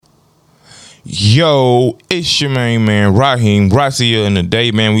Yo, it's your main man, Raheem Rasia, and today,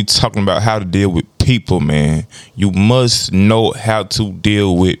 man, we talking about how to deal with people, man. You must know how to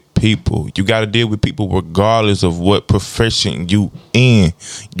deal with people. You got to deal with people regardless of what profession you in.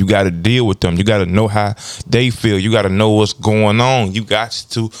 You got to deal with them. You got to know how they feel. You got to know what's going on. You got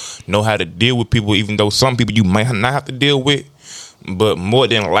to know how to deal with people, even though some people you might not have to deal with. But more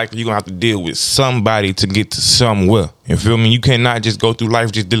than likely, you're going to have to deal with somebody to get to somewhere. You feel me? You cannot just go through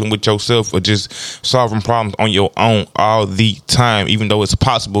life just dealing with yourself or just solving problems on your own all the time. Even though it's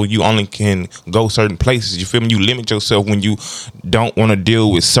possible, you only can go certain places. You feel me? You limit yourself when you don't want to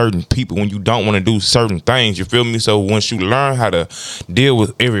deal with certain people, when you don't want to do certain things. You feel me? So once you learn how to deal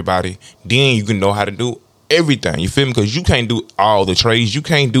with everybody, then you can know how to do everything. You feel me? Because you can't do all the trades, you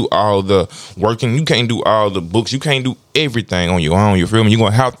can't do all the working, you can't do all the books, you can't do everything on your own. You feel me? You're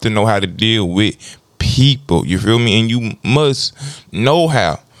gonna have to know how to deal with people. You feel me? And you must know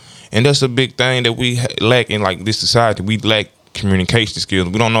how. And that's a big thing that we lack in like this society. We lack communication skills.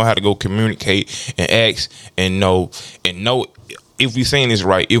 We don't know how to go communicate and ask and know if we saying this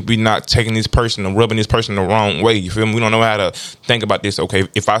right, if we not taking this person and rubbing this person the wrong way. You feel me? We don't know how to think about this. Okay,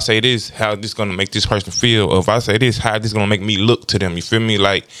 if I say this, how this gonna make this person feel? Or if I say this, how this gonna make me look to them? You feel me?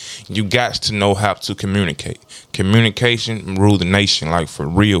 Like, you got to know how to communicate. Communication rule the nation, like, for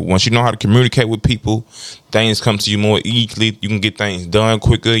real. Once you know how to communicate with people, things come to you more easily. You can get things done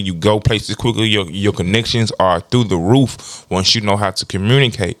quicker. You go places quicker. Your connections are through the roof once you know how to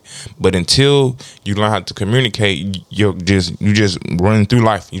communicate. But until you learn how to communicate, you just running through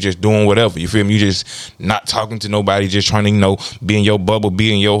life. You just doing whatever. You feel me? You just not talking to nobody. Just trying to be in your bubble,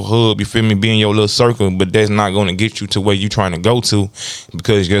 be in your hub. You feel me? Be in your little circle. But that's not going to get you to where you trying to go to,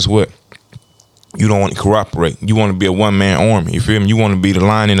 because guess what? You don't want to cooperate. You want to be a one-man army. You feel me? You want to be the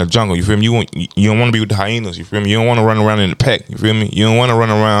lion in the jungle. You feel me? You don't want to be with the hyenas. You feel me? You don't want to run around in the pack. You feel me? You don't want to run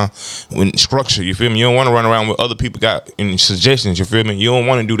around with structure. You feel me? You don't want to run around with other people got any suggestions. You feel me? You don't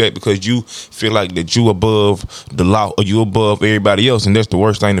want to do that because you feel like that you above the law or you above everybody else, and that's the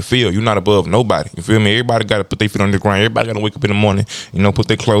worst thing to feel. You're not above nobody. You feel me? Everybody got to put their feet on the ground. Everybody got to wake up in the morning, put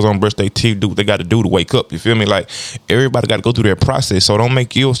their clothes on, brush their teeth, do what they got to do to wake up. You feel me? Like, everybody got to go through that process. So don't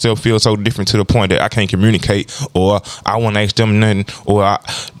make yourself feel so different to the point that I can't communicate, or I want to ask them nothing, or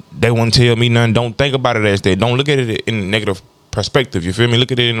they want to tell me nothing. Don't think about it as that. Don't look at it in a negative perspective. You feel me?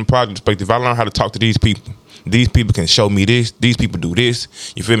 Look at it in a positive perspective. I learned how to talk to these people. These people can show me this. These people do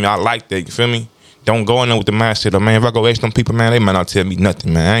this. You feel me? I like that. You feel me? Don't go in there with the mindset of, man, if I go ask them people, man, they might not tell me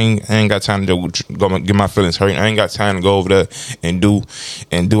nothing, man. I ain't got time to go get my feelings hurt. I ain't got time to go over there and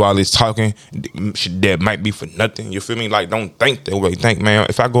do all this talking that might be for nothing. You feel me? Like, don't think that way. Think, man,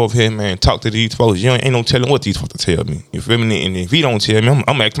 if I go over here, man, talk to these folks, ain't no telling what these folks to tell me. You feel me? And if he don't tell me, I'm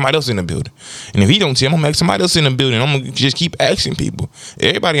gonna ask somebody else in the building. And if he don't tell me, I'm gonna ask somebody else in the building. I'm gonna just keep asking people.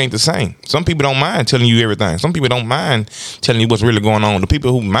 Everybody ain't the same. Some people don't mind telling you everything. Some people don't mind telling you what's really going on. The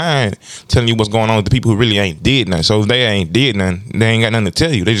people who mind telling you what's going on, the people who really ain't did nothing. So if they ain't did nothing, they ain't got nothing to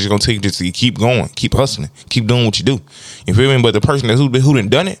tell you. They just gonna tell you just to keep going, keep hustling, keep doing what you do. You feel me? But the person who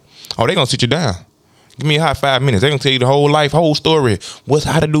done it, they gonna sit you down. Give me a hot 5 minutes. They gonna tell you the whole life, whole story. What's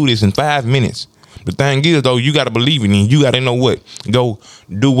how to do this in 5 minutes. The thing is, though, you gotta believe in it. You gotta know what. Go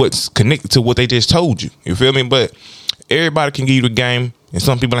do what's connected to what they just told you. You feel me? But everybody can give you the game, and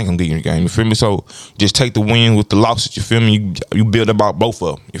some people ain't gonna give you the game. You feel me? So just take the win with the losses. You feel me? You build about both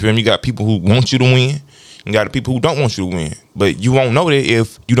of them. You feel me? You got people who want you to win. You got the people who don't want you to win. But you won't know that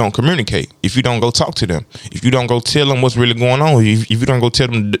if you don't communicate, if you don't go talk to them, if you don't go tell them what's really going on, if you don't go tell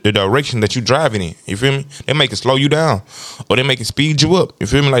them the direction that you're driving in. You feel me? They make it slow you down, or they make it speed you up. You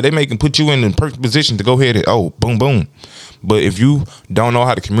feel me? Like, they make it put you in the perfect position to go ahead and, boom, boom. But if you don't know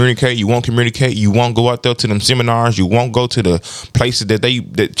how to communicate, you won't communicate. You won't go out there to them seminars. You won't go to the places that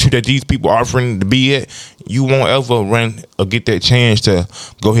these people are offering to be at. You won't ever run or get that chance to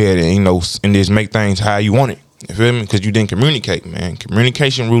go ahead and and just make things how you want it. You feel me? Because you didn't communicate, man.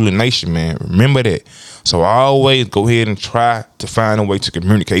 Communication rule the nation, man. Remember that. So always go ahead and try to find a way to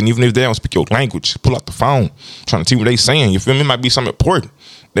communicate. And even if they don't speak your language, pull out the phone, trying to see what they saying. You feel me? It might be something important.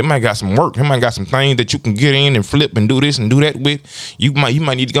 They might got some work. They might got some things that you can get in and flip and do this and do that with. You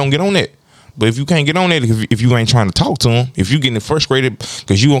might need to go and get on that. But if you can't get on that, if you ain't trying to talk to them, if you getting frustrated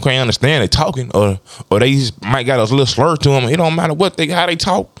because you can't understand they talking, or they just might got a little slur to them, it don't matter how they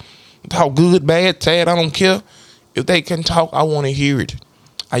talk good, bad, sad, I don't care. If they can talk, I want to hear it.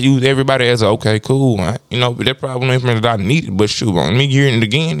 I use everybody as okay, cool, right? But that probably wasn't that I needed. But shoot, me hearing it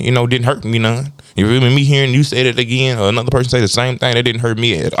again, didn't hurt me none. You feel me? Me hearing you say it again, or another person say the same thing, that didn't hurt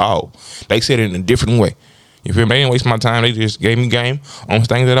me at all. They said it in a different way. You feel me? They didn't waste my time. They just gave me game on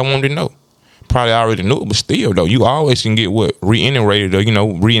things that I wanted to know. probably already knew it, but still though, you always can get reiterated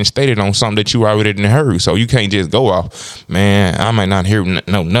or reinstated on something that you already didn't heard. So you can't just go off, man. I might not hear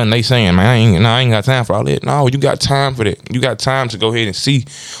nothing they saying, man. I ain't got time for all that. No, you got time for that. You got time to go ahead and see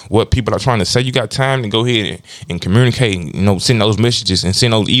what people are trying to say. You got time to go ahead and communicate. Send those messages and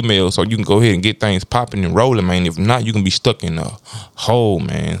send those emails so you can go ahead and get things popping and rolling, man. If not, you can be stuck in a hole,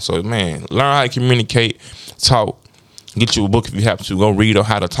 man. So, man, learn how to communicate, talk. Get you a book if you have to. Go read on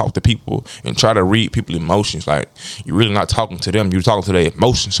how to talk to people and try to read people's emotions. Like, you're really not talking to them. You're talking to their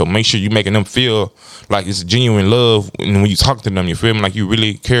emotions. So make sure you're making them feel like it's genuine love. And when you talk to them, you feel like you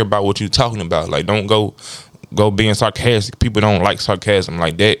really care about what you're talking about. Like, don't go being sarcastic. People don't like sarcasm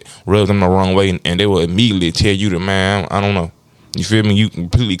like that. Rubs them the wrong way. And they will immediately tell you that, man, I don't know. You feel me? You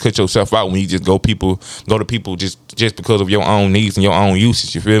completely cut yourself out when you just go to people just because of your own needs and your own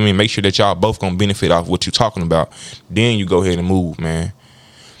uses. You feel me? Make sure that y'all both gonna benefit off what you're talking about. Then you go ahead and move, man.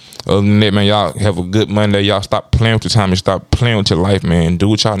 Other than that, man, y'all have a good Monday. Y'all stop playing with your time and stop playing with your life, man. Do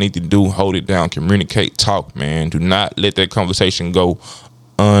what y'all need to do. Hold it down. Communicate. Talk, man. Do not let that conversation go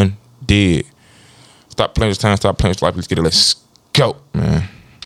undid. Stop playing with your time. Stop playing with your life. Let's get it. Let's go, man.